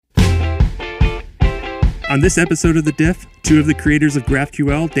On this episode of The Diff, two of the creators of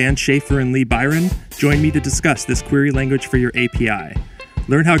GraphQL, Dan Schaefer and Lee Byron, join me to discuss this query language for your API.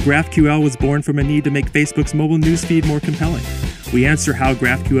 Learn how GraphQL was born from a need to make Facebook's mobile newsfeed more compelling. We answer how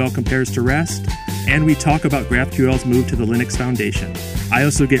GraphQL compares to REST, and we talk about GraphQL's move to the Linux Foundation. I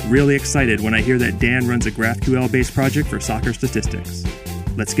also get really excited when I hear that Dan runs a GraphQL-based project for soccer statistics.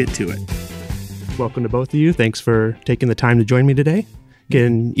 Let's get to it. Welcome to both of you. Thanks for taking the time to join me today.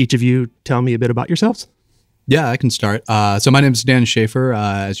 Can each of you tell me a bit about yourselves? Yeah, I can start. So my name is Dan Schaefer.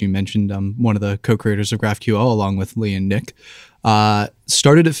 As you mentioned, I'm one of the co-creators of GraphQL along with Lee and Nick.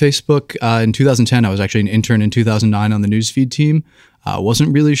 Started at Facebook in 2010. I was actually an intern in 2009 on the newsfeed team.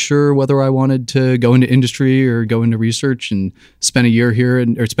 Wasn't really sure whether I wanted to go into industry or go into research, and spent a year here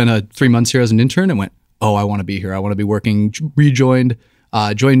or spent 3 months here as an intern and went, oh, I want to be here. I want to be working, joined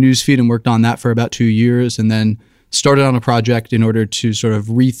newsfeed and worked on that for about 2 years, and then started on a project in order to sort of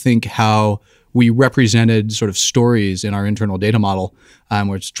rethink how we represented sort of stories in our internal data model.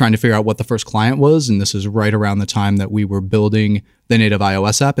 We're just trying to figure out what the first client was, and this is right around the time that we were building the native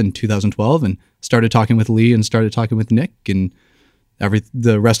iOS app in 2012, and started talking with Lee and started talking with Nick, and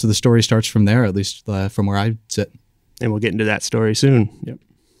the rest of the story starts from there, at least from where I sit. And we'll get into that story soon. Yep.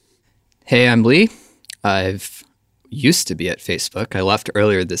 Hey, I'm Lee. I've used to be at Facebook. I left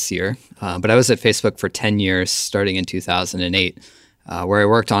earlier this year, but I was at Facebook for 10 years, starting in 2008. Where I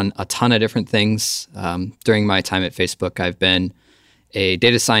worked on a ton of different things. During my time at Facebook, I've been a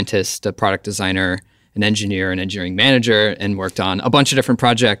data scientist, a product designer, an engineer, an engineering manager, and worked on a bunch of different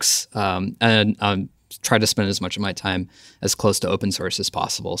projects and tried to spend as much of my time as close to open source as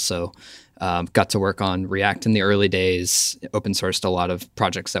possible. So got to work on React in the early days, open sourced a lot of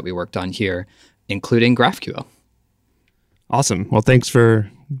projects that we worked on here, including GraphQL. Awesome. Well, thanks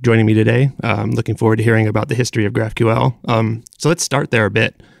for joining me today. I'm looking forward to hearing about the history of GraphQL. So let's start there a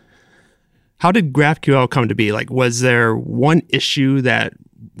bit. How did GraphQL come to be? Like, was there one issue that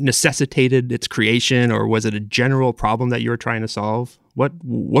necessitated its creation, or was it a general problem that you were trying to solve?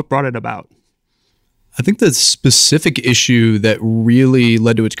 What brought it about? I think the specific issue that really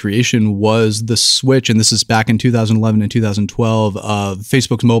led to its creation was the switch, and this is back in 2011 and 2012, of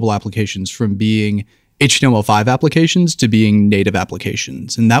Facebook's mobile applications from being HTML5 applications to being native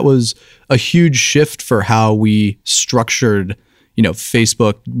applications. And that was a huge shift for how we structured,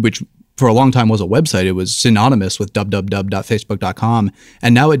 Facebook, which for a long time was a website. It was synonymous with www.facebook.com.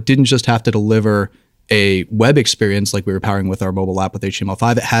 And now it didn't just have to deliver a web experience like we were powering with our mobile app with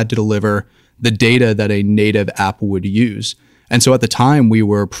HTML5. It had to deliver the data that a native app would use. And so at the time, we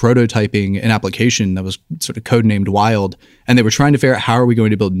were prototyping an application that was sort of codenamed Wild, and they were trying to figure out how are we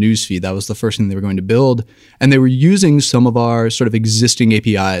going to build newsfeed. That was the first thing they were going to build. And they were using some of our sort of existing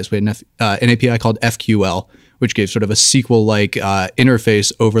APIs. We had an API called FQL, which gave sort of a SQL-like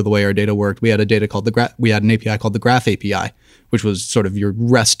interface over the way our data worked. We had an API called the Graph API, which was sort of your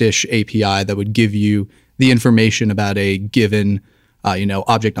REST-ish API that would give you the information about a given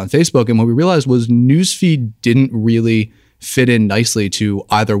object on Facebook. And what we realized was newsfeed didn't really fit in nicely to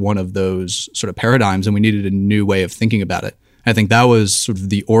either one of those sort of paradigms, and we needed a new way of thinking about it. I think that was sort of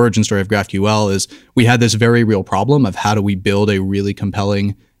the origin story of GraphQL. Is we had this very real problem of how do we build a really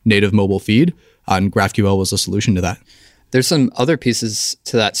compelling native mobile feed, and GraphQL was the solution to that. There's some other pieces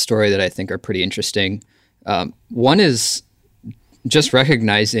to that story that I think are pretty interesting. One is just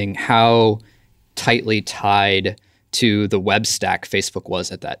recognizing how tightly tied to the web stack Facebook was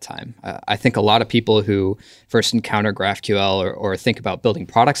at that time. I think a lot of people who first encounter GraphQL or think about building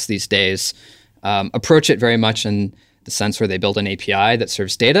products these days approach it very much in the sense where they build an API that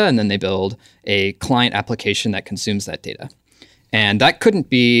serves data, and then they build a client application that consumes that data. And that couldn't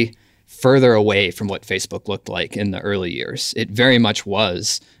be further away from what Facebook looked like in the early years. It very much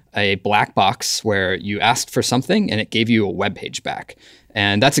was a black box where you asked for something and it gave you a web page back.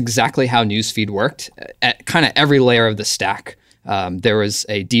 And that's exactly how newsfeed worked. At kind of every layer of the stack, there was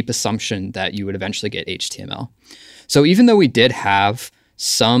a deep assumption that you would eventually get HTML. So even though we did have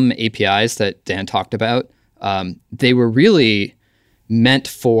some APIs that Dan talked about, they were really meant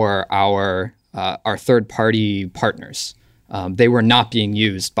for our third-party partners. They were not being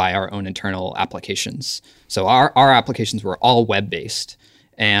used by our own internal applications. So our applications were all web-based.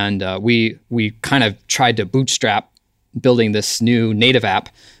 And we kind of tried to bootstrap building this new native app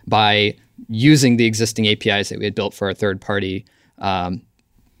by using the existing APIs that we had built for our third-party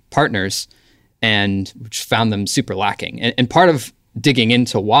partners, and which found them super lacking. And part of digging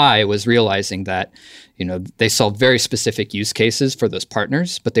into why was realizing that, they solved very specific use cases for those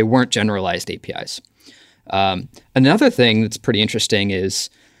partners, but they weren't generalized APIs. Another thing that's pretty interesting is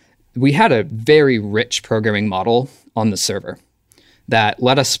we had a very rich programming model on the server that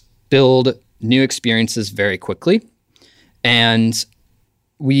let us build new experiences very quickly. And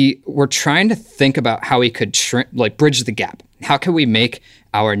we were trying to think about how we could bridge the gap. How can we make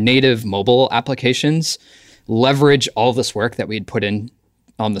our native mobile applications leverage all this work that we'd put in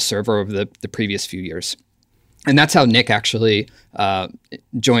on the server over the previous few years? And that's how Nick actually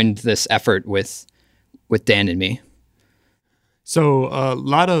joined this effort with Dan and me. So a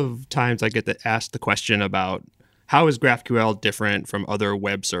lot of times I get to ask the question about how is GraphQL different from other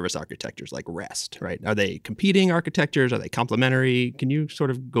web service architectures like REST, right? Are they competing architectures? Are they complementary? Can you sort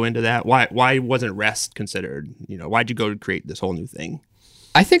of go into that? Why wasn't REST considered? Why'd you go to create this whole new thing?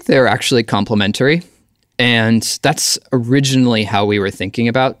 I think they're actually complementary. And that's originally how we were thinking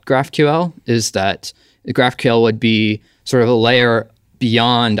about GraphQL, is that GraphQL would be sort of a layer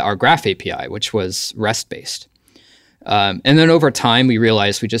beyond our Graph API, which was REST-based. And then over time, we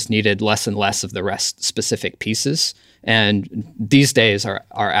realized we just needed less and less of the REST-specific pieces. And these days, our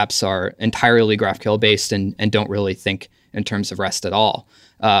apps are entirely GraphQL-based and don't really think in terms of REST at all.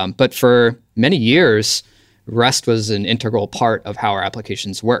 But for many years, REST was an integral part of how our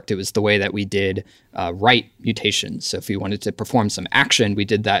applications worked. It was the way that we did write mutations. So if we wanted to perform some action, we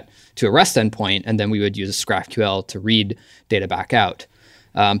did that to a REST endpoint, and then we would use GraphQL to read data back out.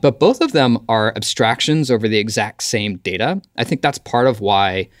 But both of them are abstractions over the exact same data. I think that's part of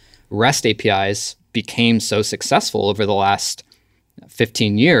why REST APIs became so successful over the last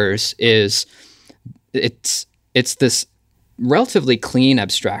 15 years. Is it's this relatively clean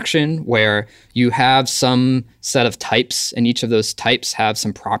abstraction where you have some set of types, and each of those types have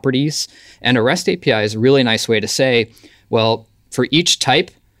some properties. And a REST API is a really nice way to say, well, for each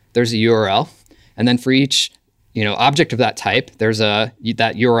type, there's a URL, and then for each object of that type, there's that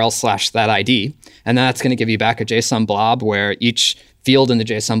URL / that ID, and then that's going to give you back a JSON blob where each field in the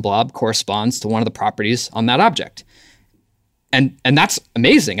JSON blob corresponds to one of the properties on that object. And that's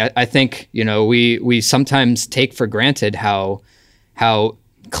amazing. I think we sometimes take for granted how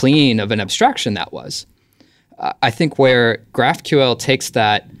clean of an abstraction that was. I think where GraphQL takes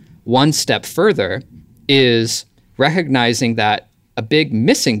that one step further is recognizing that a big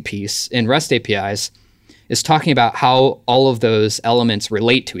missing piece in REST APIs is talking about how all of those elements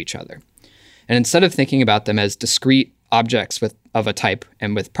relate to each other. And instead of thinking about them as discrete objects of a type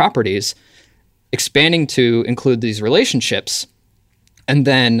and with properties, expanding to include these relationships, and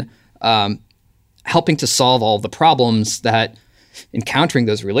then helping to solve all the problems that encountering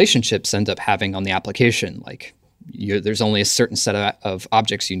those relationships end up having on the application. Like there's only a certain set of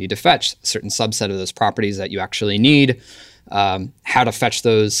objects you need to fetch, a certain subset of those properties that you actually need, how to fetch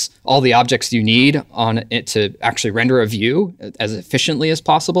all the objects you need on it to actually render a view as efficiently as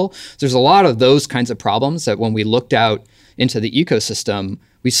possible. So there's a lot of those kinds of problems that when we looked out into the ecosystem,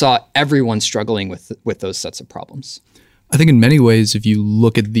 we saw everyone struggling with those sets of problems. I think in many ways, if you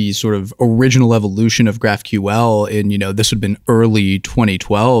look at the sort of original evolution of GraphQL in, this would have been early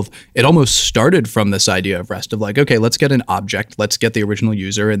 2012, it almost started from this idea of REST of like, okay, let's get an object, let's get the original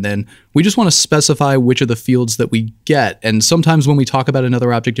user, and then we just want to specify which of the fields that we get. And sometimes when we talk about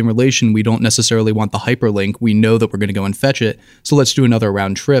another object in relation, we don't necessarily want the hyperlink. We know that we're going to go and fetch it. So let's do another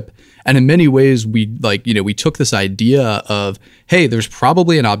round trip. And in many ways, we took this idea of, hey, there's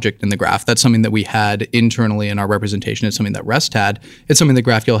probably an object in the graph. That's something that we had internally in our representation. It's something that REST had. It's something that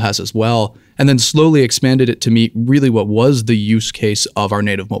GraphQL has as well. And then slowly expanded it to meet really what was the use case of our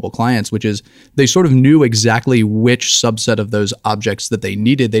native mobile clients, which is they sort of knew exactly which subset of those objects that they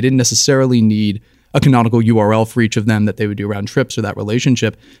needed. They didn't necessarily need a canonical URL for each of them that they would do round trips or that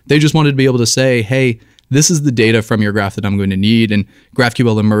relationship. They just wanted to be able to say, hey, this is the data from your graph that I'm going to need, and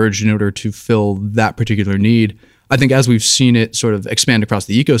GraphQL emerged in order to fill that particular need. I think as we've seen it sort of expand across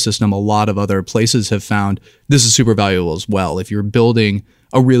the ecosystem, a lot of other places have found this is super valuable as well. If you're building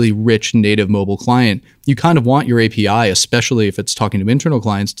a really rich native mobile client, you kind of want your API, especially if it's talking to internal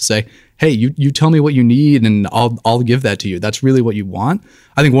clients, to say, hey, you tell me what you need and I'll give that to you. That's really what you want.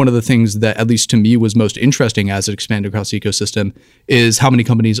 I think one of the things that, at least to me, was most interesting as it expanded across the ecosystem is how many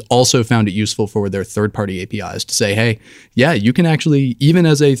companies also found it useful for their third-party APIs to say, hey, yeah, you can actually, even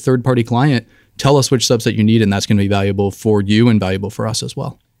as a third-party client, tell us which subset you need, and that's going to be valuable for you and valuable for us as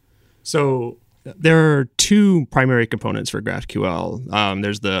well. So there are two primary components for GraphQL.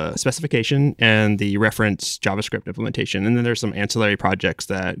 There's the specification and the reference JavaScript implementation, and then there's some ancillary projects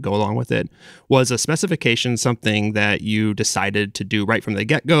that go along with it. Was a specification something that you decided to do right from the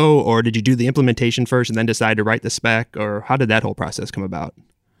get-go, or did you do the implementation first and then decide to write the spec, or how did that whole process come about?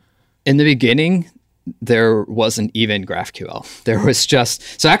 In the beginning, there wasn't even GraphQL. There was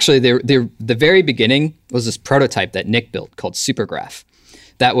just, so actually the very beginning was this prototype that Nick built called Supergraph.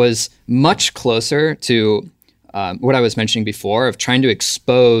 That was much closer to what I was mentioning before of trying to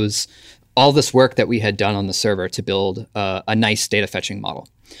expose all this work that we had done on the server to build a nice data fetching model.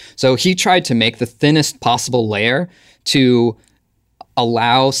 So he tried to make the thinnest possible layer to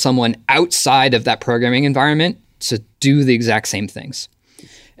allow someone outside of that programming environment to do the exact same things.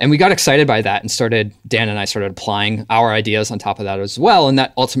 And we got excited by that and Dan and I started applying our ideas on top of that as well. And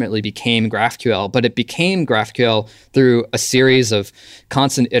that ultimately became GraphQL. But it became GraphQL through a series of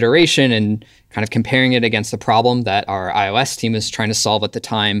constant iteration and kind of comparing it against the problem that our iOS team was trying to solve at the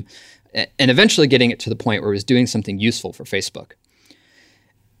time, and eventually getting it to the point where it was doing something useful for Facebook.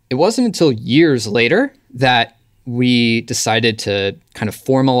 It wasn't until years later that we decided to kind of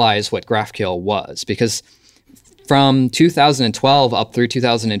formalize what GraphQL was, because from 2012 up through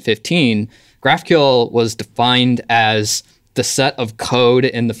 2015, GraphQL was defined as the set of code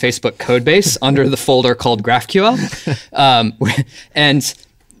in the Facebook code base under the folder called GraphQL. And,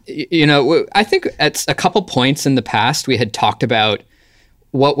 I think at a couple points in the past, we had talked about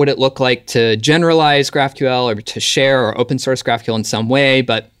what would it look like to generalize GraphQL or to share or open source GraphQL in some way,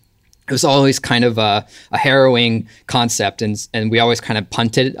 but it was always kind of a harrowing concept, and we always kind of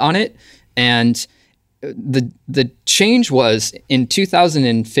punted on it. And the change was in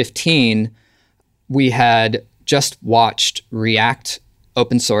 2015, we had just watched React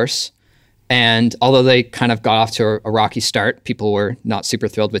open source. And although they kind of got off to a rocky start, people were not super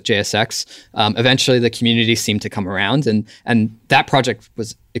thrilled with JSX. Eventually, the community seemed to come around, and that project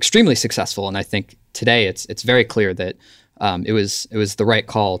was extremely successful. And I think today it's very clear that it was the right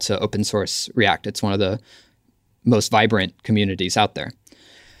call to open source React. It's one of the most vibrant communities out there.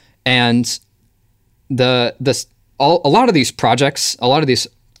 And a lot of these projects, a lot of these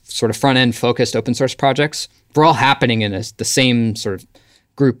sort of front end focused open source projects, were all happening in the same sort of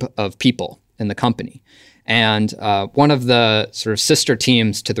group of people in the company. And one of the sort of sister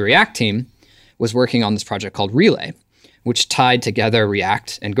teams to the React team was working on this project called Relay, which tied together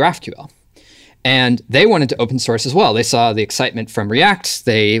React and GraphQL. And they wanted to open source as well. They saw the excitement from React.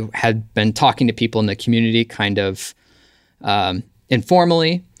 They had been talking to people in the community kind of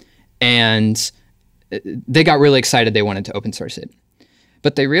informally, and they got really excited. They wanted to open source it.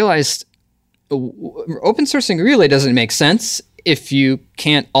 But they realized open sourcing Relay doesn't make sense if you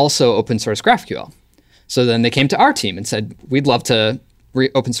can't also open source GraphQL. So then they came to our team and said, we'd love to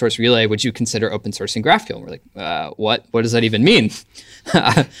open source Relay. Would you consider open sourcing GraphQL? And we're like, what does that even mean?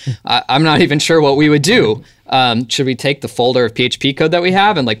 I'm not even sure what we would do. Should we take the folder of PHP code that we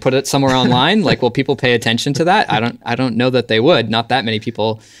have and put it somewhere online? Will people pay attention to that? I don't know that they would. Not that many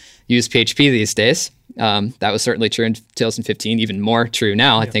people use PHP these days. That was certainly true in 2015, even more true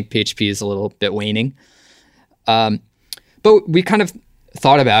now. Yeah. I think PHP is a little bit waning. But we kind of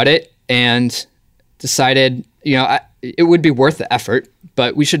thought about it and decided, it would be worth the effort,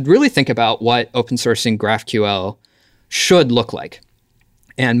 but we should really think about what open sourcing GraphQL should look like.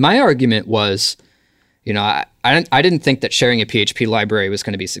 And my argument was, I didn't think that sharing a PHP library was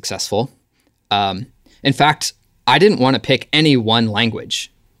going to be successful. In fact, I didn't want to pick any one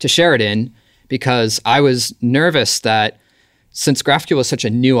language to share it in because I was nervous that since GraphQL was such a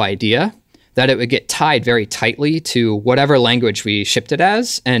new idea, that it would get tied very tightly to whatever language we shipped it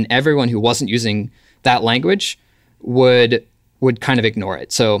as, and everyone who wasn't using that language would kind of ignore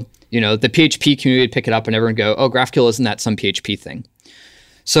it. So, the PHP community would pick it up and everyone would go, oh, GraphQL, isn't that some PHP thing?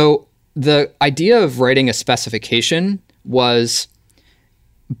 So the idea of writing a specification was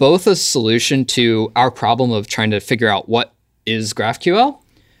both a solution to our problem of trying to figure out what is GraphQL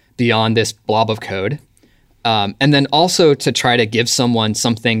beyond this blob of code, and then also to try to give someone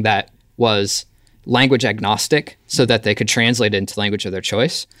something that was language agnostic so that they could translate it into language of their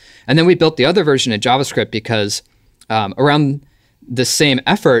choice. And then we built the other version of JavaScript because around the same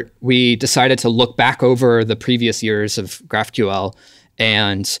effort, we decided to look back over the previous years of GraphQL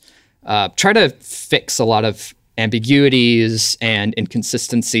and try to fix a lot of ambiguities and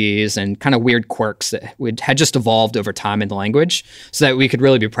inconsistencies and kind of weird quirks that had just evolved over time in the language so that we could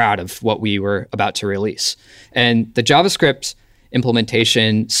really be proud of what we were about to release. And the JavaScript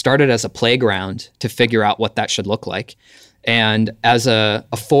implementation started as a playground to figure out what that should look like, and as a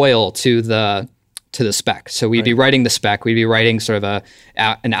foil to the spec. So we'd be writing the spec, we'd be writing sort of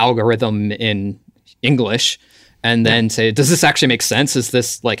an algorithm in English, and then say, does this actually make sense? Is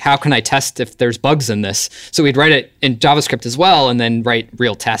this how can I test if there's bugs in this? So we'd write it in JavaScript as well, and then write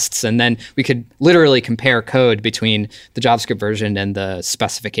real tests, and then we could literally compare code between the JavaScript version and the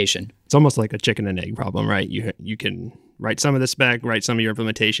specification. It's almost like a chicken and egg problem, right? You can write some of the spec, write some of your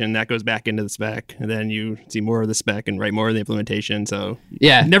implementation, that goes back into the spec, and then you see more of the spec and write more of the implementation. So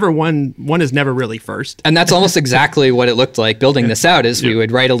yeah, never one is never really first. And that's almost exactly what it looked like building this out is we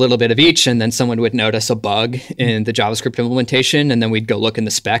would write a little bit of each, and then someone would notice a bug in the JavaScript implementation, and then we'd go look in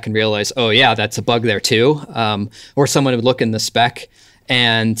the spec and realize, oh yeah, that's a bug there too. Or someone would look in the spec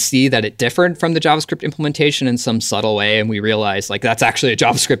and see that it differed from the JavaScript implementation in some subtle way. And we realized like, that's actually a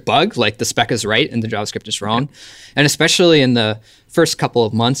JavaScript bug. Like the spec is right and the JavaScript is wrong. And especially in the first couple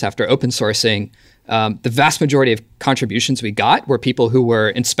of months after open sourcing, the vast majority of contributions we got were people who were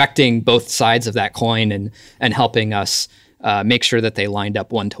inspecting both sides of that coin and helping us make sure that they lined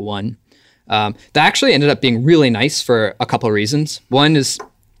up one-to-one. That actually ended up being really nice for a couple of reasons. One is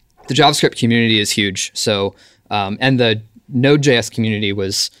the JavaScript community is huge. So, and the Node.js community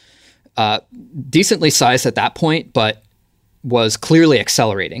was decently sized at that point, but was clearly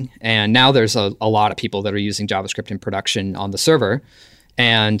accelerating. And now there's a lot of people that are using JavaScript in production on the server.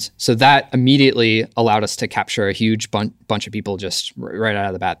 And so that immediately allowed us to capture a huge bunch of people just right out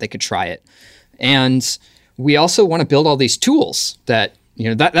of the bat. They could try it. And we also want to build all these tools that,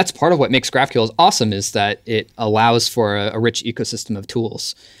 that's part of what makes GraphQL awesome, is that it allows for a rich ecosystem of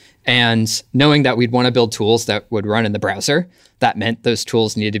tools. And knowing that we'd want to build tools that would run in the browser, that meant those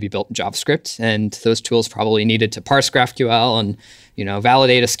tools needed to be built in JavaScript. And those tools probably needed to parse GraphQL and,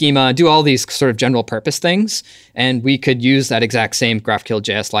 validate a schema, do all these sort of general purpose things. And we could use that exact same GraphQL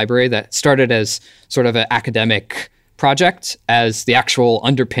JS library that started as sort of an academic project as the actual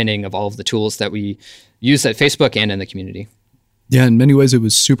underpinning of all of the tools that we use at Facebook and in the community. Yeah, in many ways, it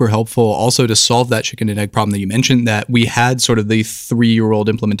was super helpful also to solve that chicken and egg problem that you mentioned, that we had sort of the 3-year-old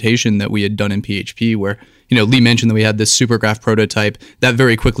implementation that we had done in PHP where, Lee mentioned that we had this super graph prototype that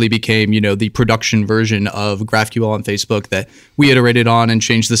very quickly became, the production version of GraphQL on Facebook that we iterated on and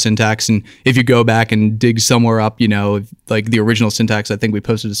changed the syntax. And if you go back and dig somewhere up, like the original syntax, I think we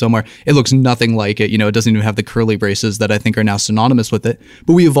posted it somewhere, it looks nothing like it. It doesn't even have the curly braces that I think are now synonymous with it.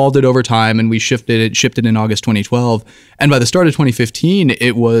 But we evolved it over time and we shipped it in August 2012. And by the start of 2015,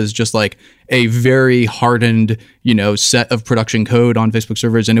 it was just like a very hardened, set of production code on Facebook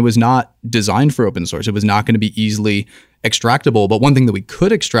servers. And it was not designed for open source. It was not going to be easily extractable. But one thing that we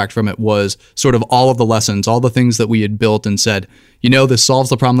could extract from it was sort of all of the lessons, all the things that we had built and said, this solves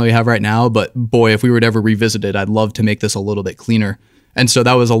the problem that we have right now. But boy, if we were to ever revisit it, I'd love to make this a little bit cleaner. And so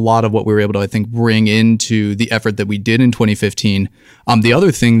that was a lot of what we were able to, I think, bring into the effort that we did in 2015. The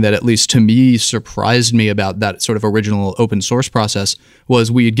other thing that, at least to me, surprised me about that sort of original open source process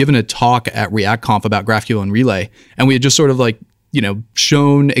was we had given a talk at ReactConf about GraphQL and Relay. And we had just sort of like,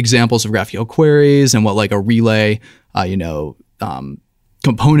 shown examples of GraphQL queries and what like a Relay,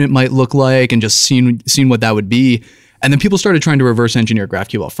 component might look like, and just seen what that would be. And then people started trying to reverse engineer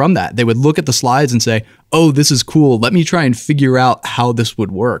GraphQL from that. They would look at the slides and say, oh, this is cool. Let me try and figure out how this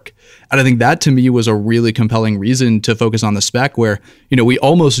would work. And I think that to me was a really compelling reason to focus on the spec where, we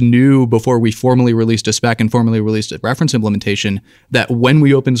almost knew before we formally released a spec and formally released a reference implementation that when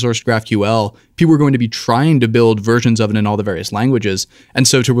we open sourced GraphQL, people were going to be trying to build versions of it in all the various languages. And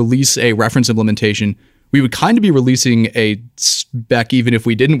so to release a reference implementation, we would kind of be releasing a spec even if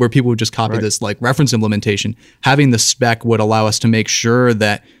we didn't, where people would just copy this like reference implementation. Having the spec would allow us to make sure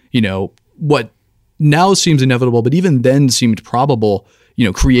that, what now seems inevitable, but even then seemed probable,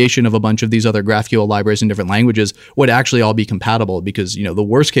 creation of a bunch of these other GraphQL libraries in different languages would actually all be compatible, because, the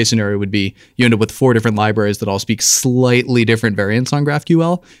worst case scenario would be you end up with 4 different libraries that all speak slightly different variants on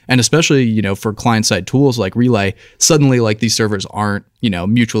GraphQL. And especially, for client-side tools like Relay, suddenly like these servers aren't,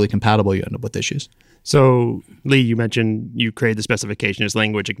 mutually compatible. You end up with issues. So, Lee, you mentioned you create the specification as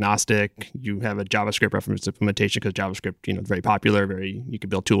language agnostic. You have a JavaScript reference implementation because JavaScript, is very popular. You can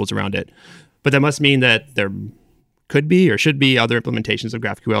build tools around it. But that must mean that there could be or should be other implementations of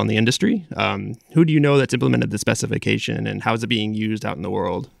GraphQL in the industry. Who do you know that's implemented the specification, and how is it being used out in the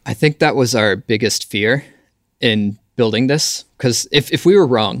world? I think that was our biggest fear in building this, because if we were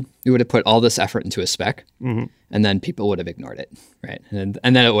wrong, we would have put all this effort into a spec, and then people would have ignored it, right? And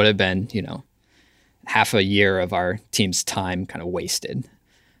then it would have been, half a year of our team's time kind of wasted.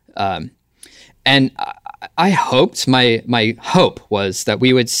 And I hoped, my hope was that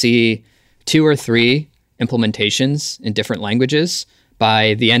we would see 2 or 3 implementations in different languages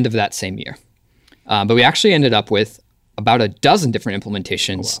by the end of that same year. But we actually ended up with about a dozen different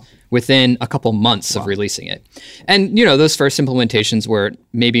implementations within a couple months of releasing it. And, those first implementations were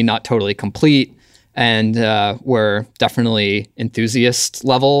maybe not totally complete, and were definitely enthusiast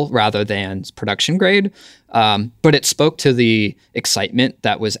level rather than production grade. But it spoke to the excitement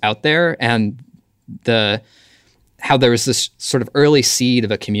that was out there and how there was this sort of early seed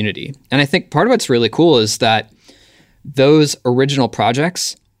of a community. And I think part of what's really cool is that those original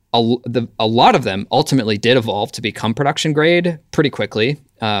projects, a lot of them ultimately did evolve to become production grade pretty quickly,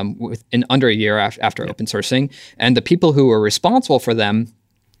 in under a year after open sourcing. And the people who were responsible for them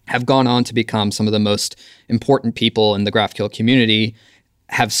have gone on to become some of the most important people in the GraphQL community,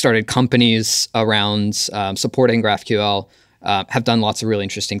 have started companies around supporting GraphQL, have done lots of really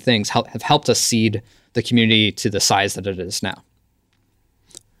interesting things, have helped us seed the community to the size that it is now.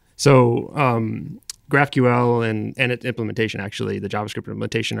 So GraphQL and its implementation, actually, the JavaScript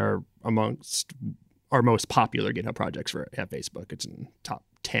implementation, are amongst our most popular GitHub projects at Facebook. It's in top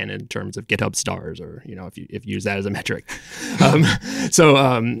 10 in terms of GitHub stars, or if you use that as a metric. As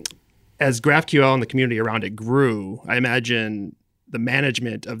GraphQL and the community around it grew, I imagine the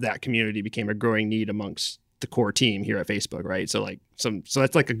management of that community became a growing need amongst the core team here at Facebook, right? So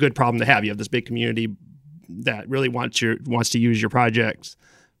that's like a good problem to have. You have this big community that really wants to use your projects,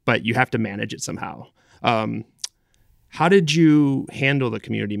 but you have to manage it somehow. How did you handle the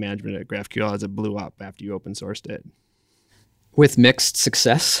community management at GraphQL as it blew up after you open sourced it? With mixed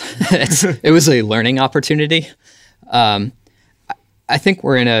success. It was a learning opportunity. I think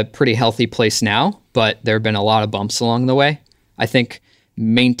we're in a pretty healthy place now, but there have been a lot of bumps along the way. I think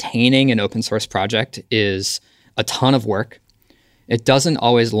maintaining an open source project is a ton of work. It doesn't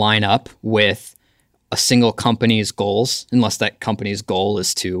always line up with a single company's goals, unless that company's goal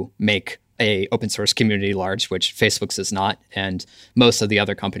is to make a open source community large, which Facebook's is not, and most of the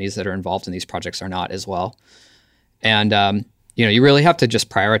other companies that are involved in these projects are not as well. And you really have to just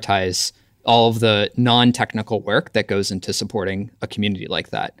prioritize all of the non-technical work that goes into supporting a community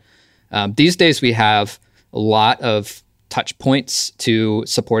like that. These days, we have a lot of touch points to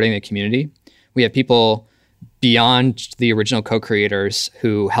supporting the community. We have people beyond the original co-creators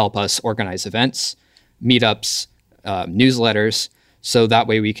who help us organize events, meetups, newsletters, so that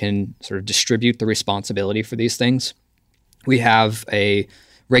way we can sort of distribute the responsibility for these things. We have a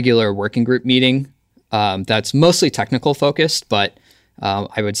regular working group meeting that's mostly technical focused, but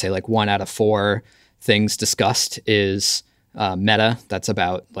I would say like 1 out of 4 things discussed is meta. That's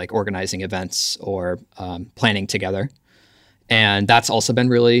about like organizing events or planning together. And that's also been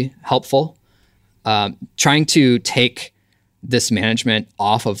really helpful. Trying to take this management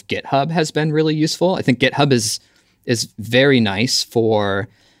off of GitHub has been really useful. I think GitHub is very nice for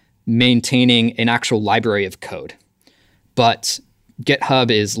maintaining an actual library of code, but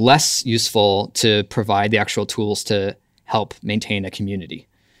GitHub is less useful to provide the actual tools to help maintain a community.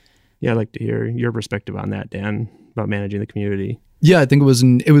 Yeah, I'd like to hear your perspective on that, Dan, about managing the community. Yeah, I think it was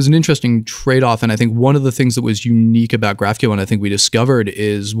an interesting trade-off, and I think one of the things that was unique about GraphQL, and I think we discovered,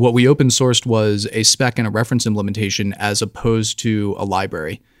 is what we open sourced was a spec and a reference implementation as opposed to a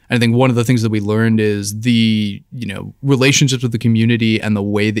library. And I think one of the things that we learned is the relationships with the community and the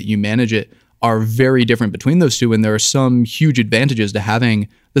way that you manage it are very different between those two, and there are some huge advantages to having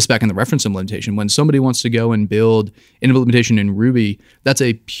the spec and the reference implementation. When somebody wants to go and build an implementation in Ruby, that's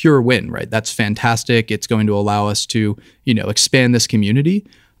a pure win, right? That's fantastic. It's going to allow us to, expand this community.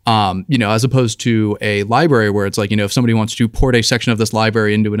 As opposed to a library where it's like, if somebody wants to port a section of this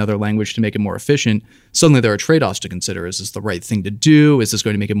library into another language to make it more efficient, suddenly there are trade-offs to consider. Is this the right thing to do? Is this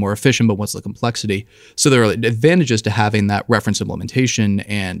going to make it more efficient? But what's the complexity? So there are advantages to having that reference implementation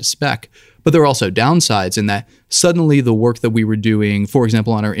and spec, but there are also downsides in that suddenly the work that we were doing, for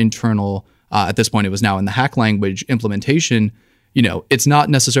example, on our internal, at this point it was now in the hack language implementation, it's not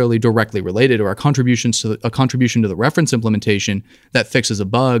necessarily directly related, or a contribution to the reference implementation that fixes a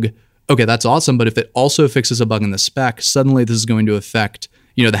bug. Okay, that's awesome. But if it also fixes a bug in the spec, suddenly this is going to affect,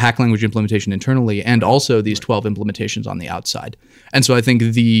 the hack language implementation internally and also these 12 implementations on the outside. And so I think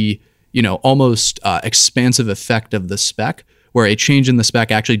the, almost expansive effect of the spec, where a change in the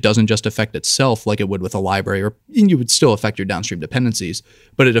spec actually doesn't just affect itself like it would with a library, or you would still affect your downstream dependencies,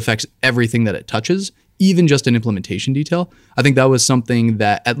 but it affects everything that it touches, even just an implementation detail. I think that was something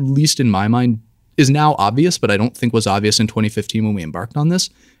that, at least in my mind, is now obvious, but I don't think was obvious in 2015 when we embarked on this,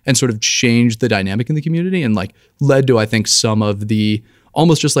 and sort of changed the dynamic in the community and led to, I think, some of the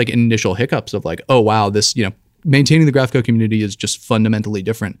almost just initial hiccups of oh wow, this, maintaining the GraphQL community is just fundamentally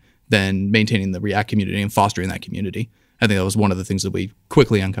different than maintaining the React community and fostering that community. I think that was one of the things that we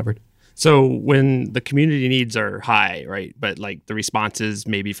quickly uncovered. So when the community needs are high, right, but the responses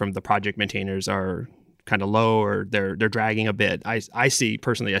maybe from the project maintainers are kind of low, or they're dragging a bit, I see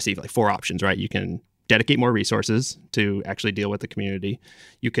 4 options, right? You can dedicate more resources to actually deal with the community.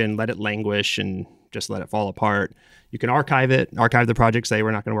 You can let it languish and just let it fall apart. You can archive the project, say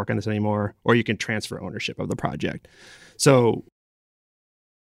we're not going to work on this anymore, or you can transfer ownership of the project. So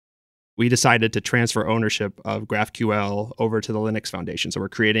we decided to transfer ownership of GraphQL over to the Linux Foundation. So we're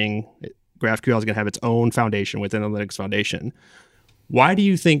creating GraphQL is going to have its own foundation within the Linux Foundation. Why do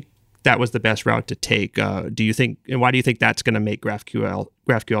you think that was the best route to take? Why do you think that's going to make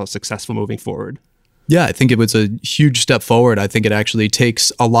GraphQL successful moving forward? Yeah, I think it was a huge step forward. I think it actually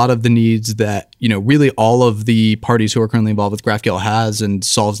takes a lot of the needs that, really all of the parties who are currently involved with GraphQL has and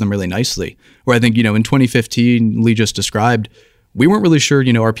solves them really nicely. Where I think, in 2015, Lee just described, we weren't really sure,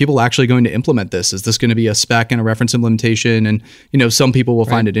 are people actually going to implement this? Is this going to be a spec and a reference implementation? And, some people will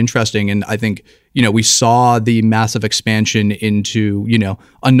find it interesting. And I think, we saw the massive expansion into,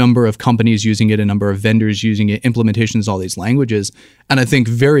 a number of companies using it, a number of vendors using it, implementations, all these languages. And I think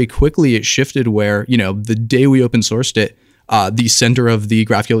very quickly it shifted where, the day we open sourced it, the center of the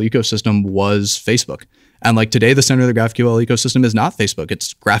GraphQL ecosystem was Facebook. And like today, the center of the GraphQL ecosystem is not Facebook.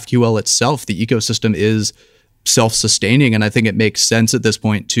 It's GraphQL itself. The ecosystem is self-sustaining. And I think it makes sense at this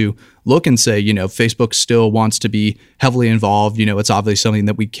point to look and say, Facebook still wants to be heavily involved. It's obviously something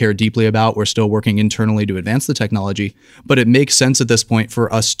that we care deeply about. We're still working internally to advance the technology, but it makes sense at this point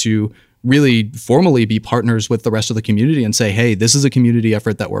for us to really formally be partners with the rest of the community and say, hey, this is a community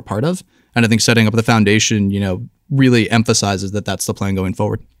effort that we're part of. And I think setting up the foundation, really emphasizes that that's the plan going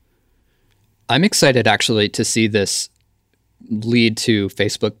forward. I'm excited actually to see this lead to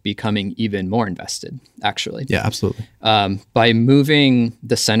Facebook becoming even more invested, actually. Yeah, absolutely. By moving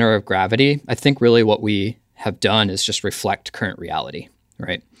the center of gravity, I think really what we have done is just reflect current reality,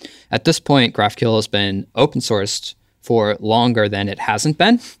 right? At this point, GraphQL has been open sourced for longer than it hasn't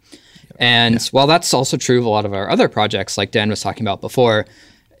been. And while that's also true of a lot of our other projects, like Dan was talking about before,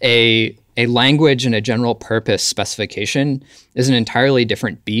 a language and a general purpose specification is an entirely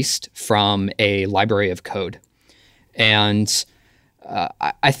different beast from a library of code. And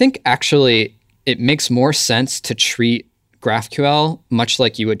I think actually it makes more sense to treat GraphQL much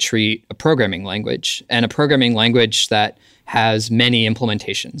like you would treat a programming language, and a programming language that has many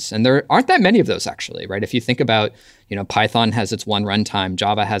implementations. And there aren't that many of those actually, right? If you think about, Python has its one runtime,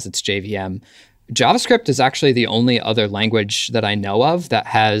 Java has its JVM. JavaScript is actually the only other language that I know of that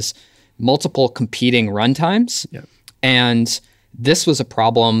has multiple competing runtimes. Yep. And this was a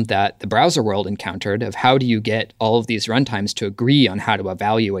problem that the browser world encountered of how do you get all of these runtimes to agree on how to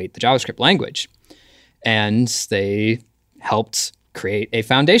evaluate the JavaScript language. And they helped create a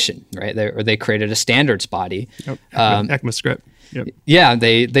foundation, right? They created a standards body. Yep. ECMAScript. Yep. Yeah,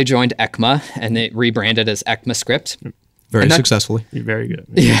 they joined ECMA and they rebranded as ECMAScript. Yep. Very successfully. You're very good.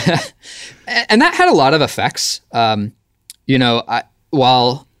 Yeah. And that had a lot of effects. While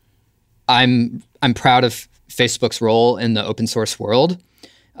I'm proud of Facebook's role in the open source world,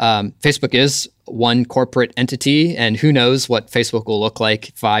 Facebook is one corporate entity, and who knows what Facebook will look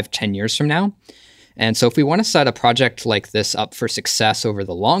like 5-10 years from now. And so if we want to set a project like this up for success over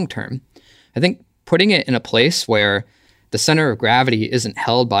the long term, I think putting it in a place where the center of gravity isn't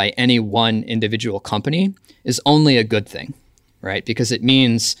held by any one individual company is only a good thing, right? Because it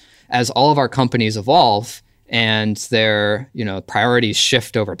means as all of our companies evolve and their priorities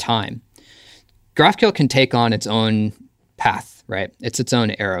shift over time, GraphQL can take on its own path, right? It's its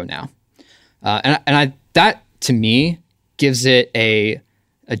own arrow now. That to me gives it a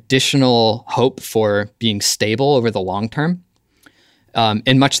additional hope for being stable over the long term,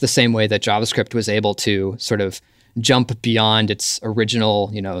 in much the same way that JavaScript was able to sort of jump beyond its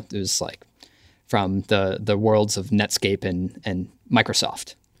original, it was like from the worlds of Netscape and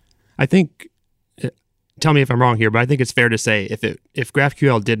Microsoft. I think, tell me if I'm wrong here, but I think it's fair to say if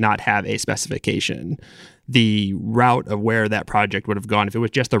GraphQL did not have a specification, the route of where that project would have gone, if it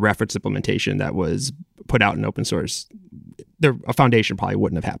was just a reference implementation that was put out in open source, a foundation probably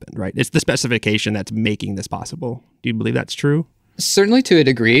wouldn't have happened, right? It's the specification that's making this possible. Do you believe that's true? Certainly to a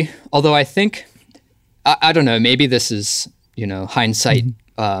degree, although I think, I don't know, maybe this is, hindsight,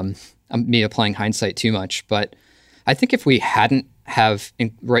 me applying hindsight too much, but I think if we hadn't have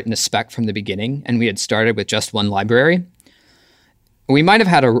written a spec from the beginning and we had started with just one library, we might have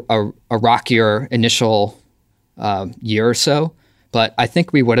had a rockier initial year or so, but I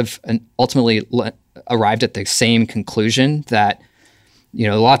think we would have ultimately arrived at the same conclusion that,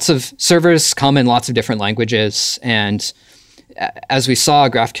 lots of servers come in lots of different languages. And as we saw,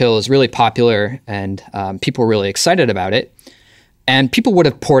 GraphQL is really popular and people were really excited about it. And people would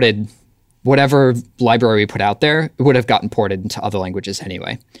have ported whatever library we put out there, it would have gotten ported into other languages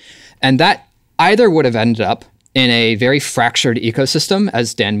anyway. And that either would have ended up in a very fractured ecosystem,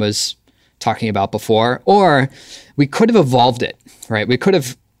 as Dan was talking about before, or we could have evolved it, right? We could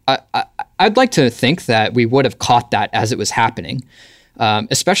have, I'd like to think that we would have caught that as it was happening,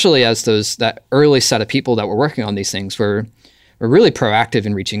 especially as that early set of people that were working on these things were were really proactive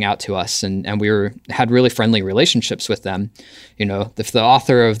in reaching out to us, and we had really friendly relationships with them. The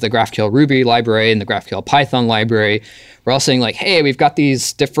author of the GraphQL Ruby library and the GraphQL Python library were all saying like, hey, we've got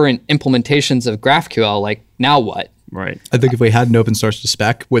these different implementations of GraphQL, like now what? Right. I think if we had an open source to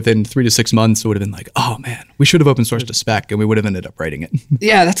spec within 3 to 6 months, it would have been like, oh man, we should have open sourced a spec, and we would have ended up writing it.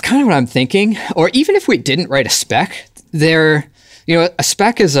 Yeah, that's kind of what I'm thinking. Or even if we didn't write a spec, a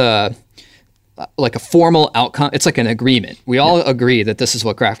spec is like a formal outcome. It's like an agreement. We all agree that this is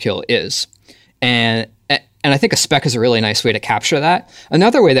what GraphQL is. And I think a spec is a really nice way to capture that.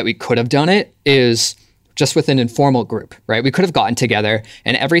 Another way that we could have done it is just with an informal group, right? We could have gotten together,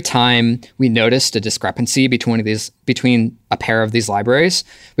 and every time we noticed a discrepancy between a pair of these libraries,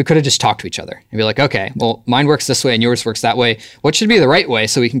 we could have just talked to each other and be like, okay, well, mine works this way and yours works that way. What should be the right way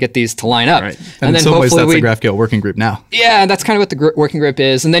so we can get these to line up? Right. And in some ways, that's the GraphQL working group now. Yeah, that's kind of what the working group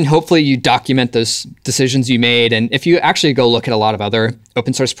is. And then hopefully you document those decisions you made. And if you actually go look at a lot of other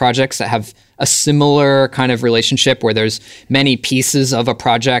open source projects that have a similar kind of relationship where there's many pieces of a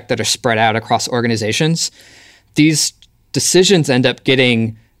project that are spread out across organizations, these decisions end up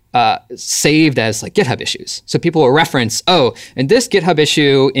getting saved as like GitHub issues. So people will reference, in this GitHub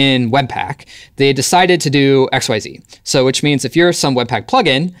issue in Webpack, they decided to do XYZ. So which means if you're some Webpack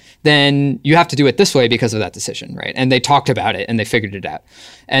plugin, then you have to do it this way because of that decision, right? And they talked about it and they figured it out.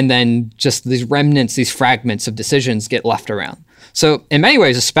 And then just these remnants, these fragments of decisions get left around. So in many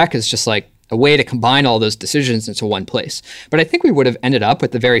ways, a spec is just like a way to combine all those decisions into one place. But I think we would have ended up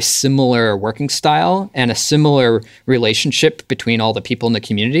with a very similar working style and a similar relationship between all the people in the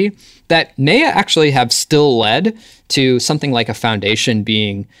community that may actually have still led to something like a foundation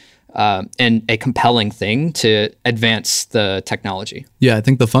being and a compelling thing to advance the technology. Yeah, I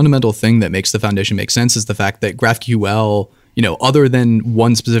think the fundamental thing that makes the foundation make sense is the fact that GraphQL, other than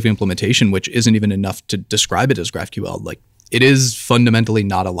one specific implementation, which isn't even enough to describe it as GraphQL, like it is fundamentally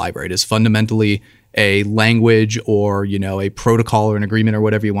not a library. It is fundamentally a language or, a protocol or an agreement or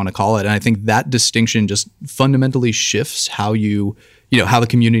whatever you want to call it. And I think that distinction just fundamentally shifts how how the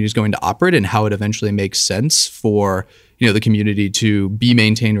community is going to operate and how it eventually makes sense for, the community to be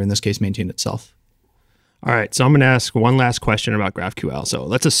maintained, or in this case, maintain itself. All right, so I'm going to ask one last question about GraphQL. So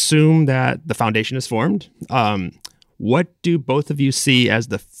let's assume that the foundation is formed. What do both of you see as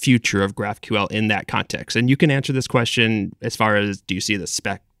the future of GraphQL in that context? And you can answer this question as far as, do you see the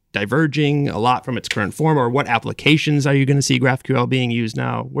spec diverging a lot from its current form, or what applications are you going to see GraphQL being used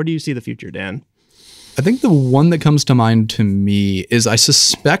now? Where do you see the future, Dan? I think the one that comes to mind to me is I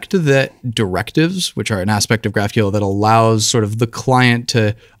suspect that directives, which are an aspect of GraphQL that allows sort of the client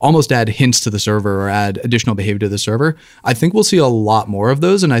to almost add hints to the server or add additional behavior to the server, I think we'll see a lot more of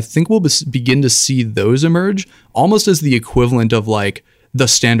those. And I think we'll begin to see those emerge almost as the equivalent of like the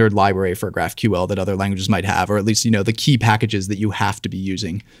standard library for GraphQL that other languages might have, or at least, the key packages that you have to be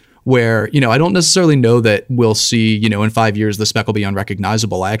using. Where, I don't necessarily know that we'll see, in 5 years, the spec will be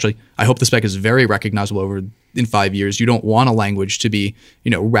unrecognizable. I hope the spec is very recognizable in 5 years. You don't want a language to be,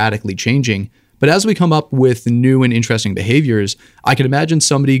 radically changing. But as we come up with new and interesting behaviors, I can imagine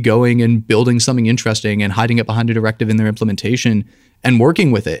somebody going and building something interesting and hiding it behind a directive in their implementation and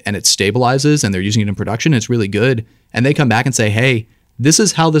working with it, and it stabilizes and they're using it in production. It's really good. And they come back and say, hey, this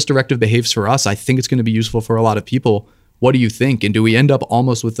is how this directive behaves for us. I think it's going to be useful for a lot of people. What do you think? And do we end up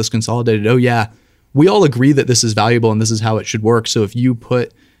almost with this consolidated, we all agree that this is valuable and this is how it should work. So if you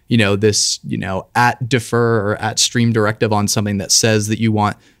put, this, at defer or at stream directive on something that says that you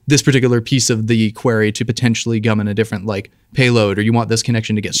want this particular piece of the query to potentially come in a different like payload, or you want this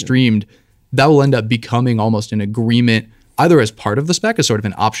connection to get streamed, that will end up becoming almost an agreement, either as part of the spec, as sort of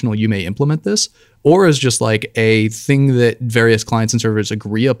an optional, you may implement this, or as just like a thing that various clients and servers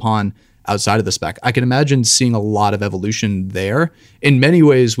agree upon outside of the spec. I can imagine seeing a lot of evolution there. In many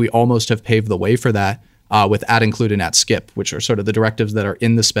ways, we almost have paved the way for that with at include and at skip, which are sort of the directives that are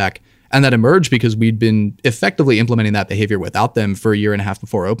in the spec and that emerged because we'd been effectively implementing that behavior without them for a year and a half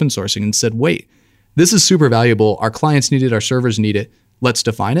before open sourcing and said, wait, this is super valuable. Our clients need it. Our servers need it. Let's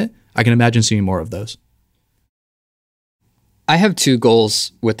define it. I can imagine seeing more of those. I have two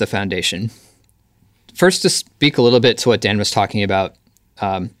goals with the foundation. First, to speak a little bit to what Dan was talking about,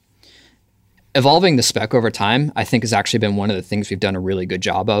 evolving the spec over time, I think has actually been one of the things we've done a really good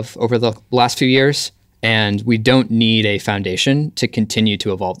job of over the last few years. And we don't need a foundation to continue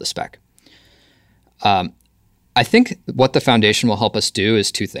to evolve the spec. I think what the foundation will help us do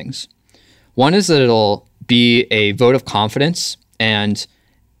is two things. One is that it'll be a vote of confidence and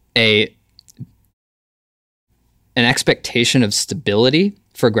an expectation of stability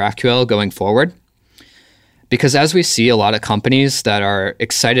for GraphQL going forward. Because as we see a lot of companies that are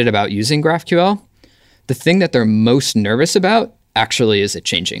excited about using GraphQL, the thing that they're most nervous about actually is it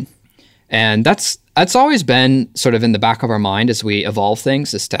changing. And that's always been sort of in the back of our mind as we evolve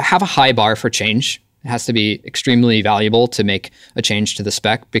things, is to have a high bar for change. It has to be extremely valuable to make a change to the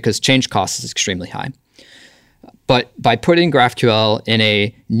spec because change cost is extremely high. But by putting GraphQL in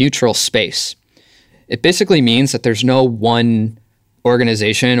a neutral space, it basically means that there's no one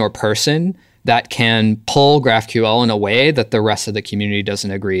organization or person that can pull GraphQL in a way that the rest of the community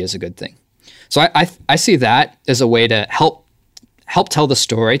doesn't agree is a good thing. So I see that as a way to help tell the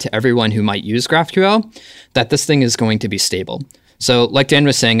story to everyone who might use GraphQL that this thing is going to be stable. So like Dan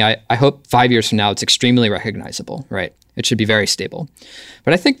was saying, I hope 5 years from now it's extremely recognizable, right? It should be very stable.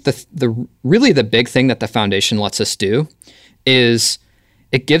 But I think the really the big thing that the foundation lets us do is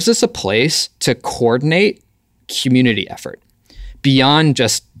it gives us a place to coordinate community effort beyond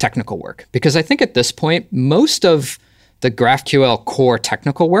just technical work. Because I think at this point, most of the GraphQL core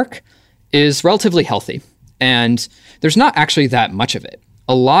technical work is relatively healthy. And there's not actually that much of it.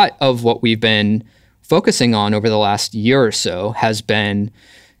 A lot of what we've been focusing on over the last year or so has been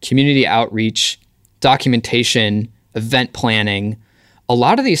community outreach, documentation, event planning, a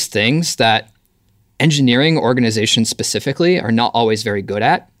lot of these things that engineering organizations specifically are not always very good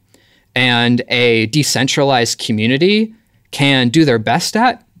at, and a decentralized community can do their best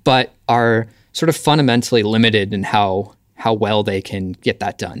at, but are sort of fundamentally limited in how well they can get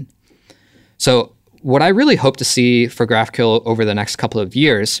that done. So what I really hope to see for GraphQL over the next couple of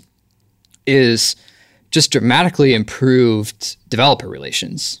years is just dramatically improved developer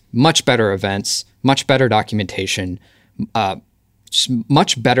relations, much better events, much better documentation,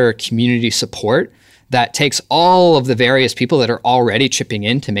 much better community support that takes all of the various people that are already chipping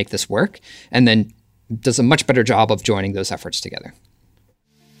in to make this work and then does a much better job of joining those efforts together.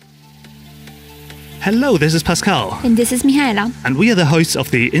 Hello, this is Pascal. And this is Mihaela. And we are the hosts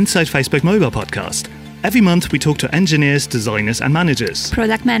of the Inside Facebook Mobile podcast. Every month, we talk to engineers, designers, and managers.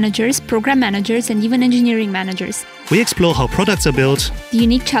 Product managers, program managers, and even engineering managers. We explore how products are built, the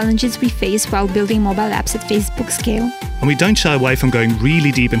unique challenges we face while building mobile apps at Facebook scale. And we don't shy away from going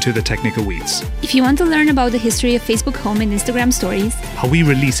really deep into the technical weeds. If you want to learn about the history of Facebook Home and Instagram Stories, how we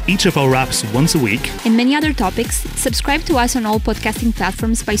release each of our apps once a week, and many other topics, subscribe to us on all podcasting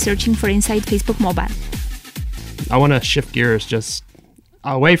platforms by searching for Inside Facebook Mobile. I want to shift gears just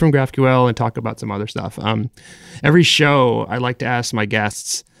away from GraphQL and talk about some other stuff. Every show, I like to ask my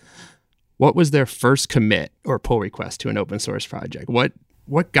guests, what was their first commit or pull request to an open source project?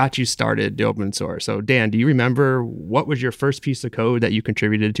 What got you started to open source? So Dan, do you remember what was your first piece of code that you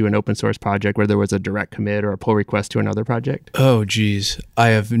contributed to an open source project where there was a direct commit or a pull request to another project? Oh, geez. I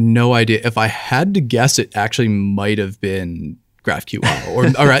have no idea. If I had to guess, it actually might have been GraphQL.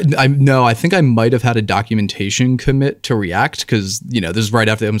 I think I might have had a documentation commit to React because, this is right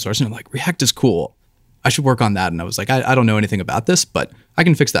after the open source. And I'm like, React is cool. I should work on that. And I was like, I don't know anything about this, but I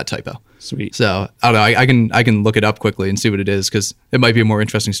can fix that typo. Sweet. So I don't know. I can look it up quickly and see what it is because it might be a more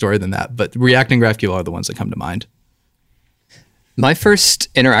interesting story than that. But React and GraphQL are the ones that come to mind. My first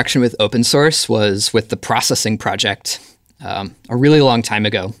interaction with open source was with the processing project a really long time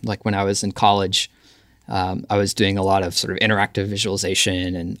ago, like when I was in college. I was doing a lot of sort of interactive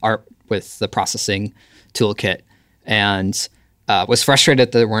visualization and art with the processing toolkit and was frustrated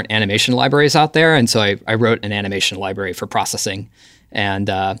that there weren't animation libraries out there. And so I wrote an animation library for processing. And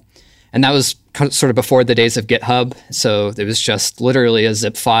that was sort of before the days of GitHub. So it was just literally a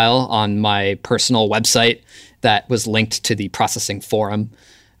zip file on my personal website that was linked to the processing forum.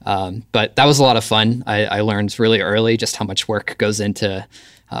 But that was a lot of fun. I learned really early just how much work goes into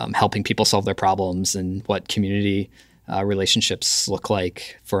helping people solve their problems and what community relationships look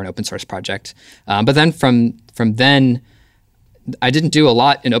like for an open source project. But then from then, I didn't do a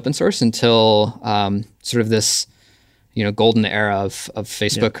lot in open source until sort of this, golden era of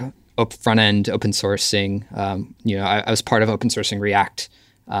Facebook front end open sourcing. I was part of open sourcing React,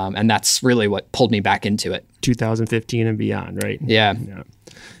 and that's really what pulled me back into it. 2015 and beyond, right? Yeah.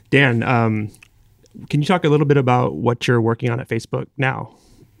 Dan, can you talk a little bit about what you're working on at Facebook now?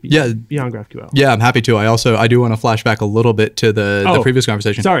 Beyond GraphQL. Yeah, I'm happy to. I do want to flash back a little bit to the previous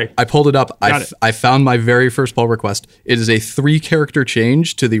conversation. Sorry. I pulled it up. I found my very first pull request. It is a 3-character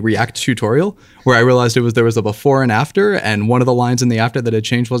change to the React tutorial where I realized there was a before and after, and one of the lines in the after that had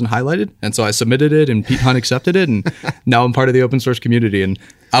changed wasn't highlighted. And so I submitted it and Pete Hunt accepted it, and now I'm part of the open source community. And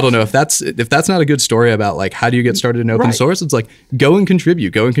I don't know if that's not a good story about like how do you get started in open source. It's like go and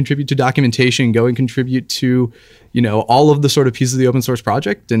contribute to documentation, go and contribute to all of the sort of pieces of the open source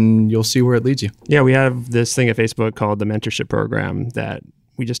project, and you'll see where it leads you. Yeah, we have this thing at Facebook called the mentorship program that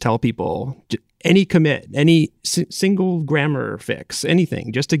we just tell people any commit, any single grammar fix,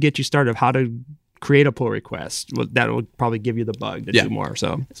 anything just to get you started, how to create a pull request. That will probably give you the bug to do more.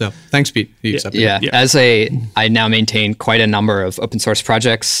 So thanks, Pete. You accepted it. I now maintain quite a number of open source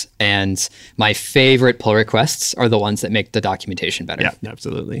projects, and my favorite pull requests are the ones that make the documentation better. Yeah,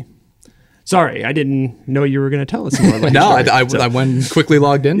 absolutely. Sorry, I didn't know you were going to tell us more. I went quickly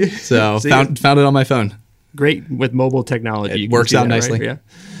logged in, so found it on my phone. Great with mobile technology. It works out nicely. Right? Yeah.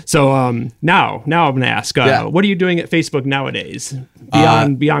 So now I'm going to ask, what are you doing at Facebook nowadays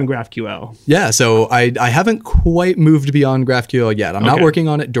beyond GraphQL? Yeah, so I haven't quite moved beyond GraphQL yet. I'm not working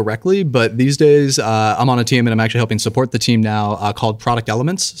on it directly, but these days I'm on a team and I'm actually helping support the team now called Product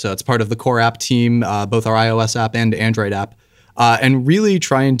Elements. So it's part of the core app team, both our iOS app and Android app, and really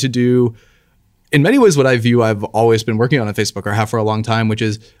trying to do, in many ways, what I've always been working on at Facebook, or have for a long time, which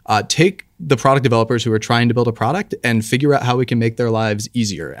is take the product developers who are trying to build a product and figure out how we can make their lives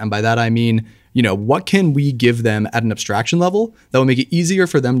easier. And by that, I mean, what can we give them at an abstraction level that will make it easier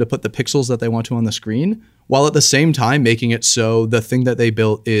for them to put the pixels that they want to on the screen, while at the same time making it so the thing that they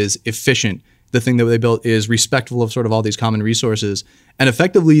built is efficient, the thing that they built is respectful of sort of all these common resources, and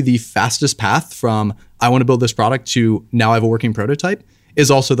effectively the fastest path from I want to build this product to now I have a working prototype is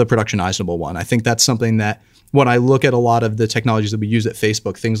also the productionizable one. I think that's something that when I look at a lot of the technologies that we use at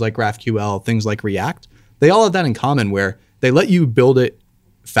Facebook, things like GraphQL, things like React, they all have that in common where they let you build it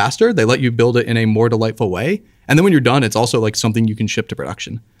faster, they let you build it in a more delightful way, and then when you're done, it's also like something you can ship to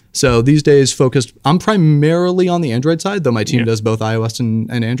production. So these days I'm primarily on the Android side, though my team does both iOS and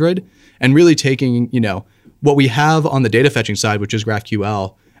Android, and really taking, what we have on the data fetching side, which is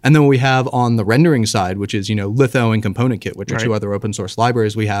GraphQL, and then what we have on the rendering side, which is, Litho and Component Kit, which are two other open source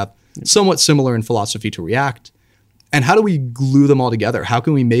libraries we have, somewhat similar in philosophy to React. And how do we glue them all together? How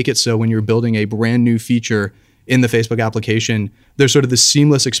can we make it so when you're building a brand new feature in the Facebook application, there's sort of this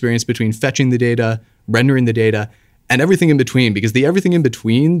seamless experience between fetching the data, rendering the data, and everything in between? Because the everything in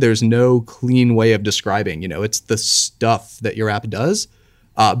between, there's no clean way of describing. It's the stuff that your app does,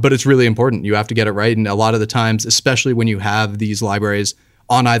 but it's really important. You have to get it right. And a lot of the times, especially when you have these libraries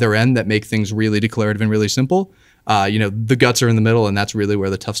on either end that make things really declarative and really simple, the guts are in the middle, and that's really where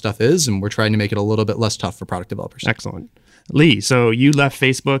the tough stuff is. And we're trying to make it a little bit less tough for product developers. Excellent. Lee, so you left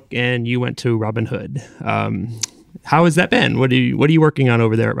Facebook and you went to Robinhood. How has that been? What are you working on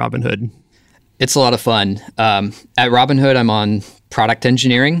over there at Robinhood? It's a lot of fun. At Robinhood, I'm on product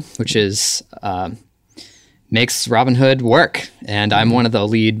engineering, which is makes Robinhood work. And I'm one of the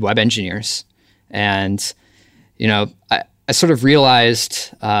lead web engineers. And, I sort of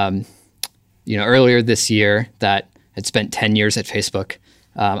realized, earlier this year that I'd spent 10 years at Facebook.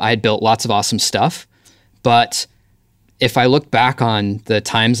 I had built lots of awesome stuff, but if I look back on the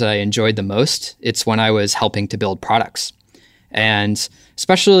times that I enjoyed the most, it's when I was helping to build products. And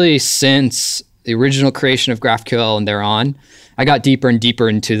especially since the original creation of GraphQL and thereon, I got deeper and deeper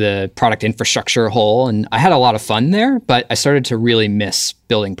into the product infrastructure hole, and I had a lot of fun there, but I started to really miss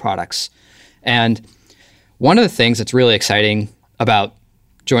building products. And one of the things that's really exciting about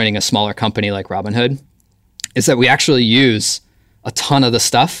joining a smaller company like Robinhood is that we actually use a ton of the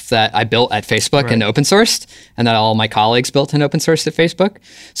stuff that I built at Facebook and open sourced, and that all my colleagues built and open sourced at Facebook.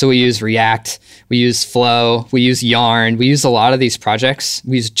 So we use React, we use Flow, we use Yarn, we use a lot of these projects,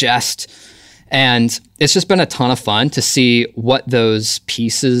 we use Jest, and it's just been a ton of fun to see what those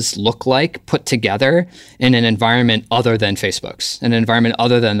pieces look like put together in an environment other than Facebook's, an environment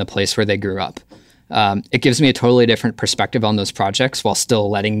other than the place where they grew up. It gives me a totally different perspective on those projects while still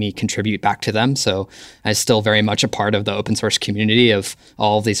letting me contribute back to them. So I'm still very much a part of the open source community of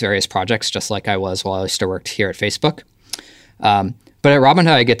all of these various projects, just like I was while I still worked here at Facebook. But at Robinhood,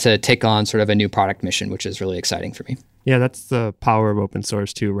 I get to take on sort of a new product mission, which is really exciting for me. Yeah, that's the power of open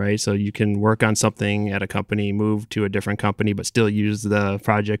source too, right? So you can work on something at a company, move to a different company, but still use the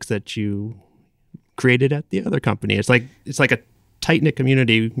projects that you created at the other company. It's like a tight-knit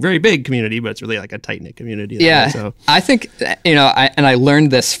community, very big community, but it's really like a tight-knit community. Yeah, so I think, I learned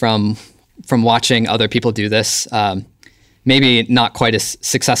this from watching other people do this, maybe not quite as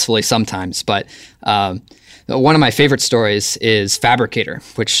successfully sometimes, but one of my favorite stories is Fabricator,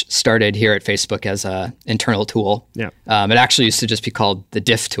 which started here at Facebook as an internal tool. Yeah. It actually used to just be called the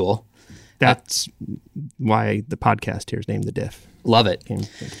diff tool. That's why the podcast here is named The Diff. Love it.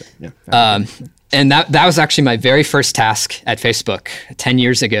 And that was actually my very first task at Facebook 10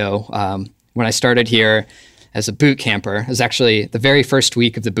 years ago when I started here as a boot camper. It was actually the very first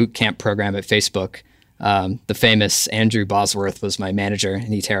week of the boot camp program at Facebook. The famous Andrew Bosworth was my manager,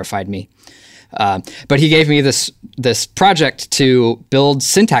 and he terrified me. But he gave me this project to build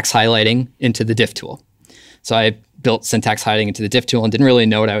syntax highlighting into the diff tool. So I built syntax highlighting into the diff tool and didn't really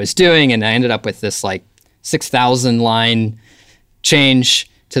know what I was doing, and I ended up with this like 6,000 line change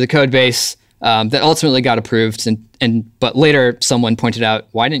to the code base that ultimately got approved. But later someone pointed out,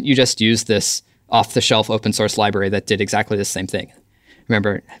 why didn't you just use this off-the-shelf open source library that did exactly the same thing?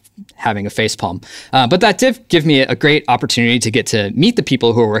 Remember having a facepalm. But that did give me a great opportunity to get to meet the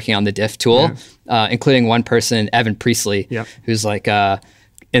people who are working on the diff tool, including one person, Evan Priestley, who's like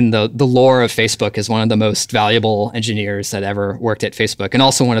in the lore of Facebook is one of the most valuable engineers that ever worked at Facebook, and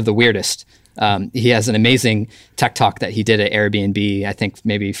also one of the weirdest. He has an amazing tech talk that he did at Airbnb, I think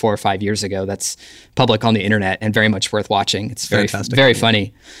maybe 4 or 5 years ago, that's public on the internet and very much worth watching. It's very, very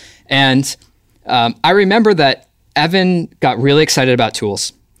funny. And I remember that Evan got really excited about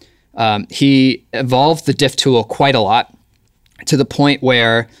tools. He evolved the diff tool quite a lot to the point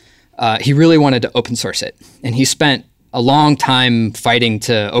where he really wanted to open source it. And he spent a long time fighting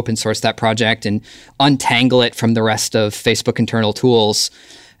to open source that project and untangle it from the rest of Facebook internal tools.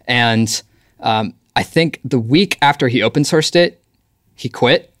 And I think the week after he open sourced it, he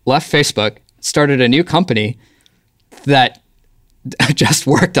quit, left Facebook, started a new company that just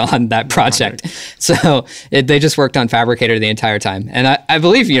worked on that project. So they just worked on Fabricator the entire time. And I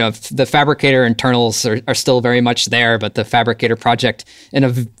believe, the Fabricator internals are still very much there, but the Fabricator project in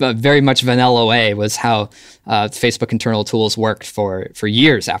a very much vanilla way was how Facebook internal tools worked for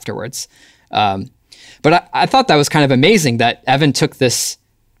years afterwards. But I thought that was kind of amazing that Evan took this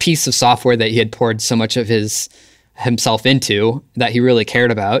piece of software that he had poured so much of himself into, that he really cared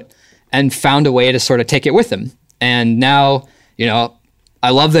about, and found a way to sort of take it with him. And now, I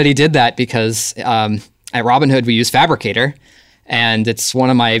love that he did that, because at Robinhood we use Fabricator, and it's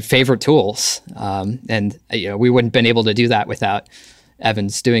one of my favorite tools. And we wouldn't have been able to do that without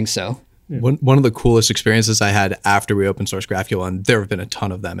Evan's doing so. One of the coolest experiences I had after we open source GraphQL, and there have been a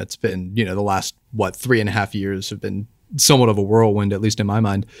ton of them. It's been, the last 3.5 years have been somewhat of a whirlwind, at least in my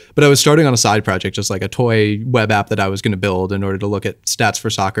mind. But I was starting on a side project, just like a toy web app that I was going to build in order to look at stats for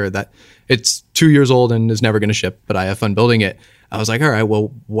soccer, that it's 2 years old and is never going to ship, but I have fun building it. I was like, all right,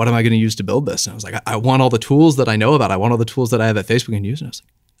 well, what am I going to use to build this? And I was like, I want all the tools that I know about. I want all the tools that I have at Facebook and use. And I was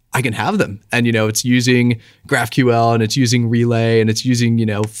like, I can have them. And, it's using GraphQL, and it's using Relay, and it's using,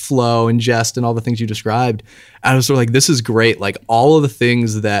 Flow and Jest and all the things you described. And I was sort of like, this is great. Like, all of the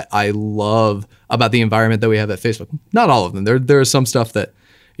things that I love about the environment that we have at Facebook. Not all of them. There is some stuff that,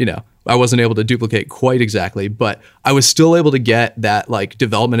 I wasn't able to duplicate quite exactly, but I was still able to get that like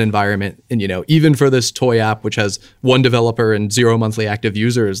development environment. And, even for this toy app, which has 1 developer and 0 monthly active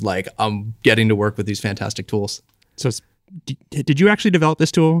users, like I'm getting to work with these fantastic tools. So did you actually develop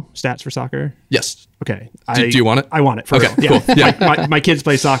this tool, Stats for Soccer? Yes. Okay. Do you want it? I want it. For real. Yeah. Cool. Yeah. My kids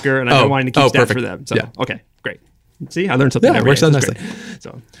play soccer, and I've been wanting to keep stats perfect. for them. So, yeah. Okay, great. See, I learned something every works day. out nicely.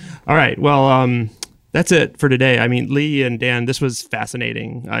 So, all right. Well, that's it for today. I mean, Lee and Dan, this was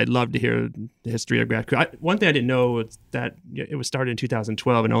fascinating. I'd love to hear the history of GraphQL. One thing I didn't know was that it was started in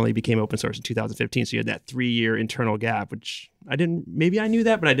 2012 and only became open source in 2015. So you had that 3-year internal gap, which maybe I knew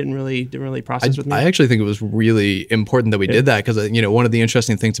that, but I didn't really process with me. I actually think it was really important that we did that, because, one of the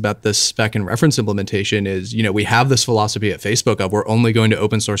interesting things about this spec and reference implementation is, we have this philosophy at Facebook of we're only going to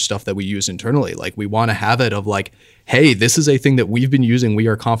open source stuff that we use internally. Like, we want to have it of like, hey, this is a thing that we've been using. We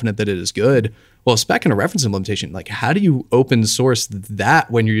are confident that it is good. Well, spec and a reference implementation, like, how do you open source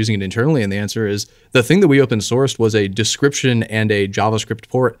that when you're using it internally? And the answer is the thing that we open sourced was a description and a JavaScript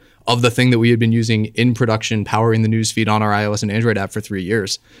port of the thing that we had been using in production, powering the newsfeed on our iOS and Android app for 3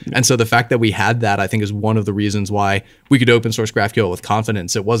 years. Yeah. And so the fact that we had that, I think, is one of the reasons why we could open source GraphQL with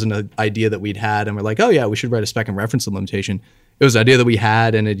confidence. It wasn't an idea that we'd had and we're like, oh yeah, we should write a spec and reference implementation. It was an idea that we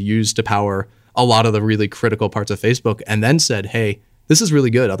had and had used to power a lot of the really critical parts of Facebook, and then said, hey, this is really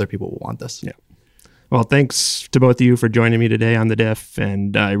good. Other people will want this. Yeah. Well, thanks to both of you for joining me today on the diff,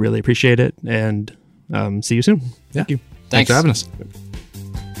 and I really appreciate it. And see you soon. Yeah. Thank you. Thanks for having us.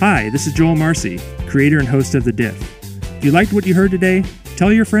 Hi, this is Joel Marcy, creator and host of The Diff. If you liked what you heard today,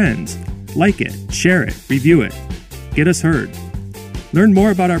 tell your friends. Like it, share it, review it. Get us heard. Learn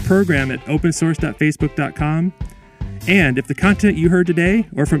more about our program at opensource.facebook.com. And if the content you heard today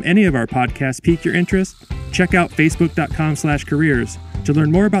or from any of our podcasts piqued your interest, check out facebook.com/careers to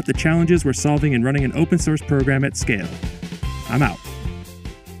learn more about the challenges we're solving in running an open source program at scale. I'm out.